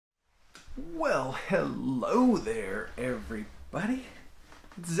Well, hello there, everybody.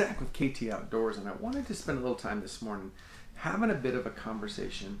 It's Zach with KT Outdoors, and I wanted to spend a little time this morning having a bit of a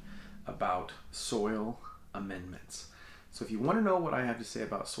conversation about soil amendments. So, if you want to know what I have to say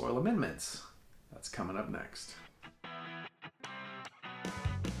about soil amendments, that's coming up next.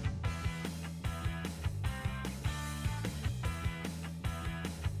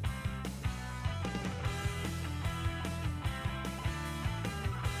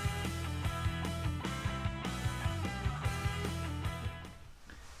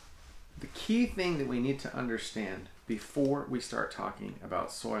 The key thing that we need to understand before we start talking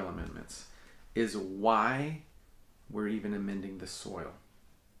about soil amendments is why we're even amending the soil.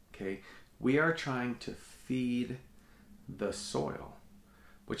 Okay, we are trying to feed the soil,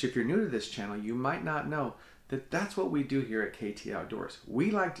 which if you're new to this channel, you might not know that that's what we do here at KT Outdoors.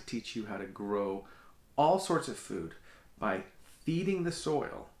 We like to teach you how to grow all sorts of food by feeding the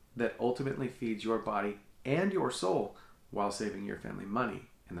soil that ultimately feeds your body and your soul while saving your family money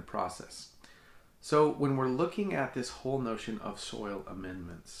in the process. So when we're looking at this whole notion of soil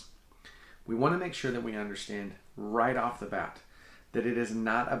amendments, we want to make sure that we understand right off the bat that it is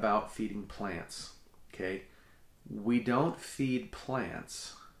not about feeding plants. Okay? We don't feed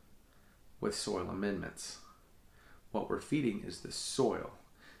plants with soil amendments. What we're feeding is the soil.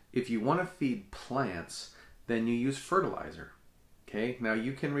 If you want to feed plants, then you use fertilizer. Okay? Now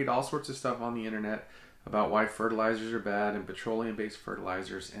you can read all sorts of stuff on the internet about why fertilizers are bad and petroleum-based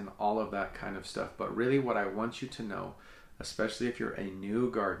fertilizers and all of that kind of stuff. But really what I want you to know, especially if you're a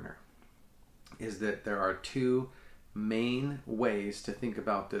new gardener, is that there are two main ways to think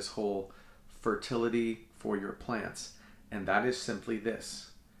about this whole fertility for your plants. And that is simply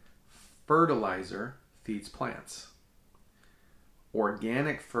this: fertilizer feeds plants.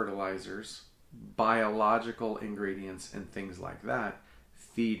 Organic fertilizers, biological ingredients, and things like that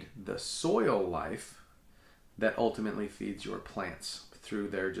feed the soil life that ultimately feeds your plants through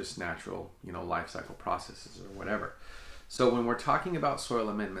their just natural, life cycle processes or whatever. So when we're talking about soil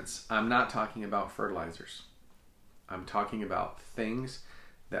amendments, I'm not talking about fertilizers. I'm talking about things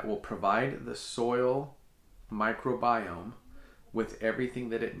that will provide the soil microbiome with everything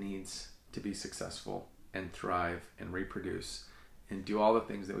that it needs to be successful and thrive and reproduce and do all the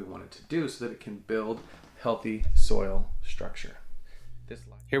things that we want it to do so that it can build healthy soil structure.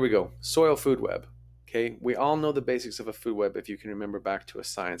 Here we go. Soil food web. Okay, we all know the basics of a food web if you can remember back to a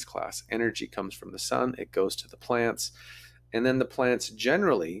science class. Energy comes from the sun, it goes to the plants, and then the plants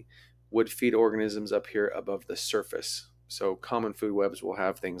generally would feed organisms up here above the surface. So common food webs will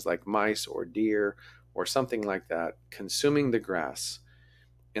have things like mice or deer or something like that consuming the grass.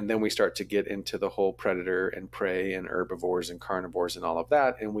 And then we start to get into the whole predator and prey and herbivores and carnivores and all of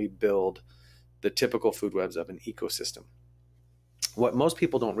that, and we build the typical food webs of an ecosystem. What most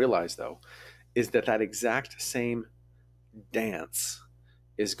people don't realize, though, is that that exact same dance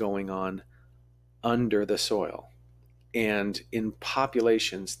is going on under the soil and in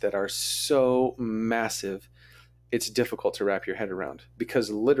populations that are so massive it's difficult to wrap your head around, because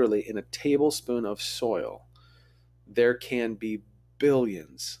literally in a tablespoon of soil there can be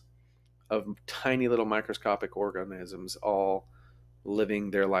billions of tiny little microscopic organisms all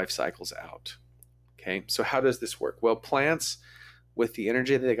living their life cycles out. Okay, so how does this work? Well, plants with the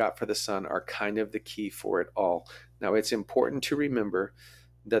energy that they got for the sun are kind of the key for it all. Now, it's important to remember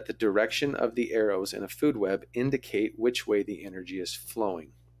that the direction of the arrows in a food web indicate which way the energy is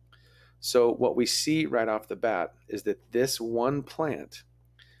flowing. So what we see right off the bat is that this one plant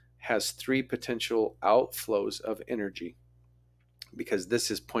has three potential outflows of energy, because this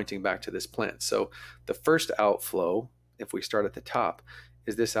is pointing back to this plant. So the first outflow, if we start at the top,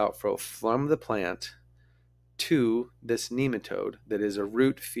 is this outflow from the plant to this nematode that is a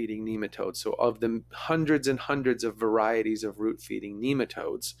root-feeding nematode. So of the hundreds and hundreds of varieties of root-feeding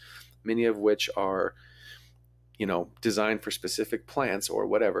nematodes, many of which are, designed for specific plants or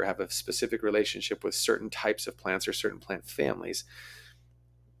whatever, have a specific relationship with certain types of plants or certain plant families,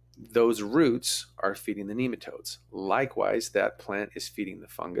 those roots are feeding the nematodes. Likewise, that plant is feeding the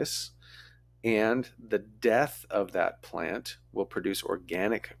fungus, and the death of that plant will produce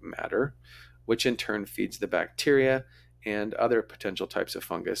organic matter, which in turn feeds the bacteria and other potential types of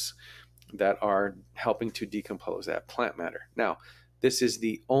fungus that are helping to decompose that plant matter. Now, this is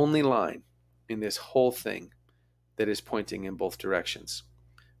the only line in this whole thing that is pointing in both directions,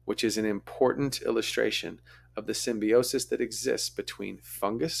 which is an important illustration of the symbiosis that exists between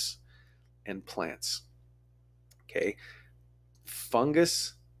fungus and plants. Okay,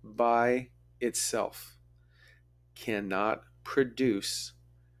 fungus by itself cannot produce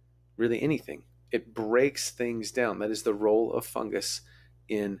really anything. It breaks things down. That is the role of fungus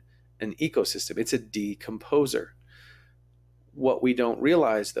in an ecosystem. It's a decomposer. What we don't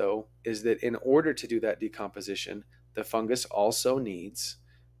realize, though, is that in order to do that decomposition, the fungus also needs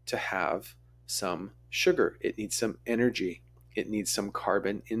to have some sugar. It needs some energy. It needs some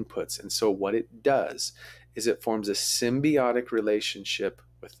carbon inputs. And so what it does is it forms a symbiotic relationship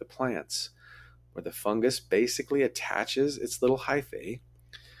with the plants, where the fungus basically attaches its little hyphae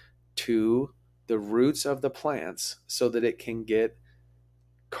to the roots of the plants so that it can get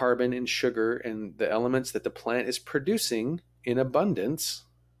carbon and sugar and the elements that the plant is producing in abundance.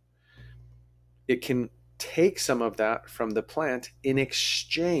 It can take some of that from the plant in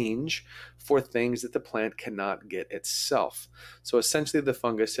exchange for things that the plant cannot get itself. So essentially the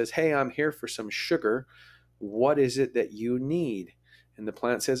fungus says, hey, I'm here for some sugar. What is it that you need? And the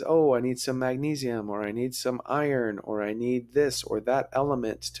plant says, oh, I need some magnesium, or I need some iron, or I need this or that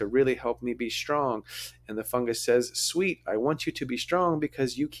element to really help me be strong. And the fungus says, sweet, I want you to be strong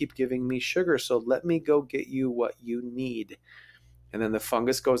because you keep giving me sugar, so let me go get you what you need. And then the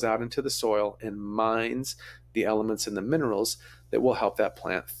fungus goes out into the soil and mines the elements and the minerals that will help that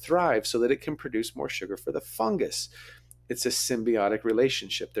plant thrive so that it can produce more sugar for the fungus. It's a symbiotic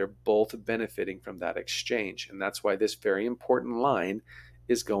relationship. They're both benefiting from that exchange. And that's why this very important line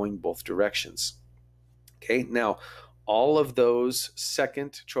is going both directions. Okay, now all of those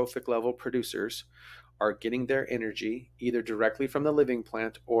second trophic level producers are getting their energy either directly from the living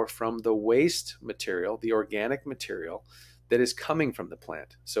plant or from the waste material, the organic material that is coming from the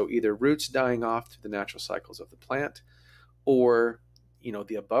plant. So either roots dying off through the natural cycles of the plant, or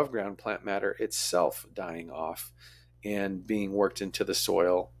the above ground plant matter itself dying off and being worked into the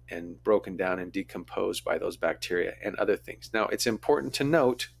soil and broken down and decomposed by those bacteria and other things. Now, it's important to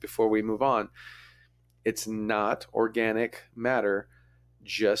note before we move on, it's not organic matter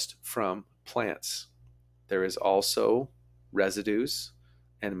just from plants. There is also residues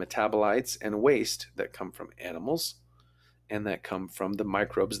and metabolites and waste that come from animals and that come from the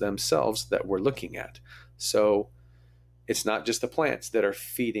microbes themselves that we're looking at. So it's not just the plants that are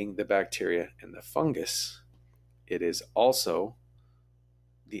feeding the bacteria and the fungus. It is also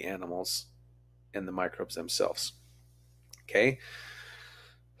the animals and the microbes themselves. Okay?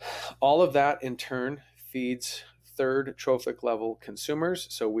 All of that in turn feeds third trophic level consumers.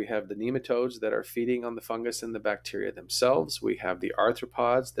 So we have the nematodes that are feeding on the fungus and the bacteria themselves. We have the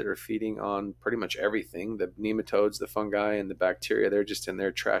arthropods that are feeding on pretty much everything. The nematodes, the fungi, and the bacteria, they're just in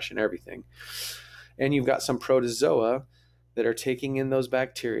there trashing everything. And you've got some protozoa that are taking in those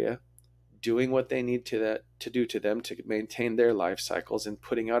bacteria, doing what they need to do to them to maintain their life cycles, and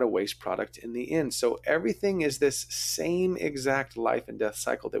putting out a waste product in the end. So everything is this same exact life and death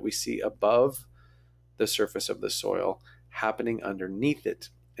cycle that we see above the surface of the soil happening underneath it.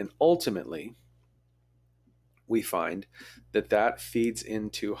 And ultimately, we find that that feeds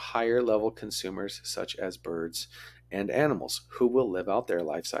into higher level consumers such as birds and animals who will live out their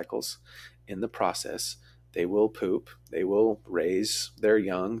life cycles. In the process, they will poop, they will raise their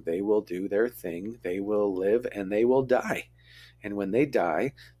young, they will do their thing, they will live, and they will die. And when they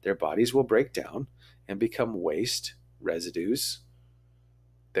die, their bodies will break down and become waste residues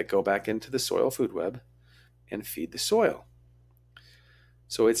that go back into the soil food web and feed the soil.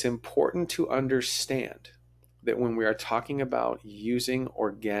 So it's important to understand that when we are talking about using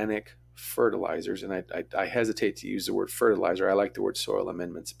organic fertilizers, and I hesitate to use the word fertilizer, I like the word soil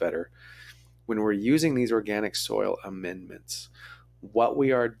amendments better. When we're using these organic soil amendments, what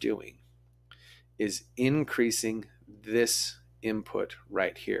we are doing is increasing this input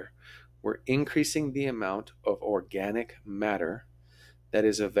right here. We're increasing the amount of organic matter that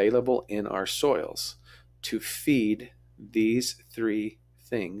is available in our soils to feed these three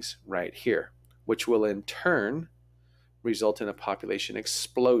things right here, which will in turn result in a population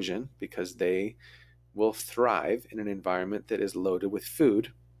explosion because they will thrive in an environment that is loaded with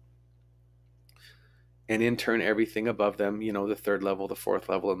food. And in turn, everything above them, the third level, the fourth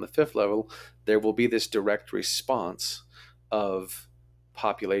level, and the fifth level, there will be this direct response of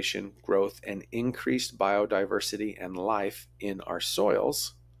population growth and increased biodiversity and life in our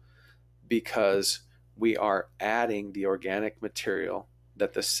soils because we are adding the organic material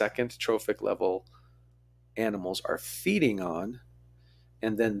that the second trophic level animals are feeding on,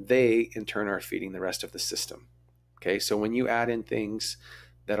 and then they in turn are feeding the rest of the system. Okay, so when you add in things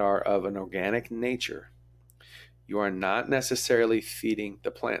that are of an organic nature, you are not necessarily feeding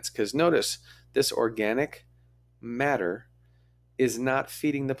the plants, because notice this organic matter is not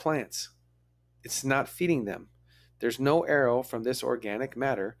feeding the plants. It's not feeding them. There's no arrow from this organic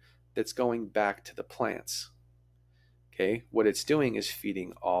matter that's going back to the plants. Okay, what it's doing is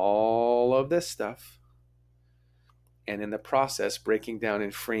feeding all of this stuff and in the process breaking down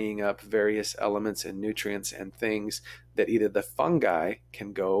and freeing up various elements and nutrients and things that either the fungi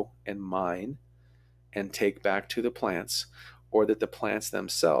can go and mine and take back to the plants, or that the plants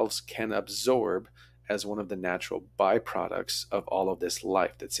themselves can absorb as one of the natural byproducts of all of this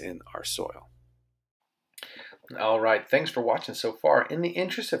life that's in our soil. All right, thanks for watching so far. In the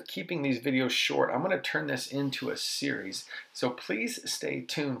interest of keeping these videos short, I'm going to turn this into a series. So please stay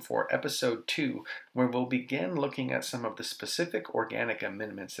tuned for episode 2, where we'll begin looking at some of the specific organic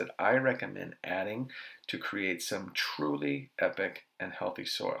amendments that I recommend adding to create some truly epic and healthy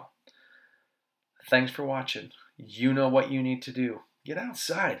soil. Thanks for watching. You know what you need to do. Get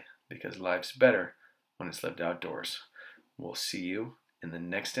outside, because life's better when it's lived outdoors. We'll see you in the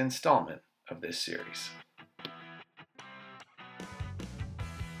next installment of this series.